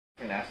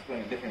Astro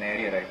in a different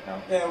area right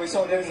now. Yeah, we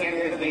saw this at the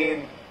end of the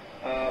game.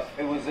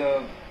 It was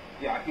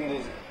yeah, I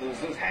think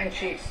those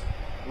handshakes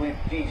with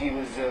Gigi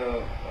was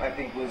I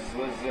think was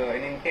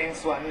an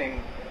intense one,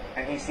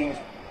 and he seems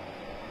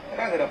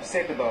rather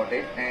upset about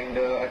it, and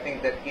I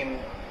think that came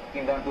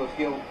down to a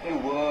few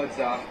words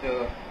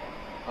after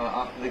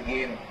the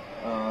game,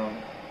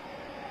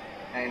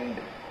 and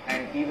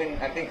even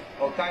I think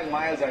Kyle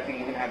Myers, I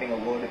think, even having a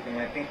word with him.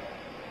 I think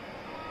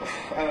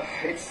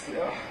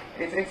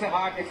it's a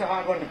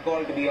hard one to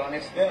call, to be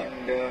honest. Yeah.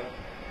 And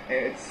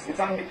it's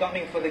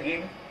unbecoming for the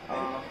game.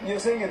 You're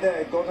saying it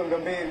there, Gautam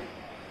Gambhir,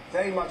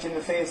 very much in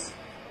the face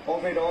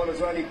of it all as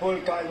well. He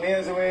pulled Kyle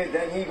Myers away,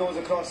 then he goes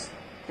across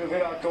to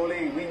Virat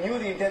Kohli. We knew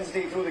the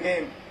intensity through the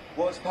game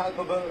was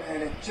palpable,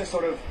 and it just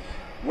sort of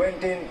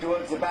went in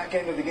towards the back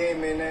end of the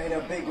game in a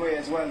big way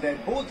as well. They're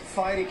both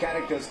fiery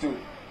characters too.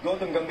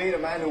 Gautam Gambhir, a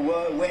man who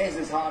wears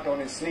his heart on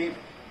his sleeve.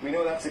 We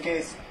know that's the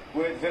case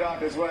with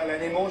Virat as well,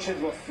 and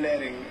emotions were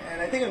flaring.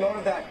 And I think a lot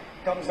of that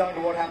comes down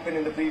to what happened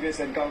in the previous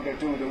encounter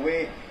too, the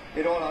way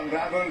it all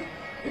unraveled.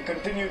 It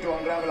continued to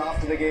unravel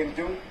after the game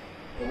too.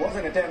 There was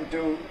an attempt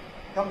to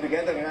come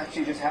together and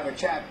actually just have a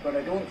chat, but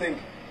I don't think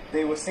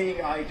they were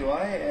seeing eye to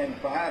eye, and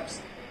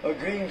perhaps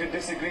agreeing to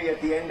disagree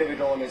at the end of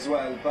it all as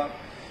well. But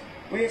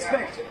we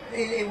expect,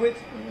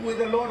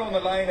 with a lot on the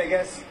line, I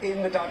guess,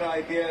 in the Tata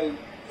IPL,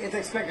 it's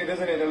expected,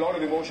 isn't it? A lot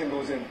of emotion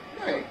goes in.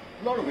 Yeah,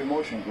 a lot of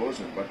emotion goes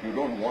in, but you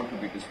don't want to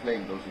be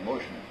displaying those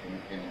emotions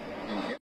in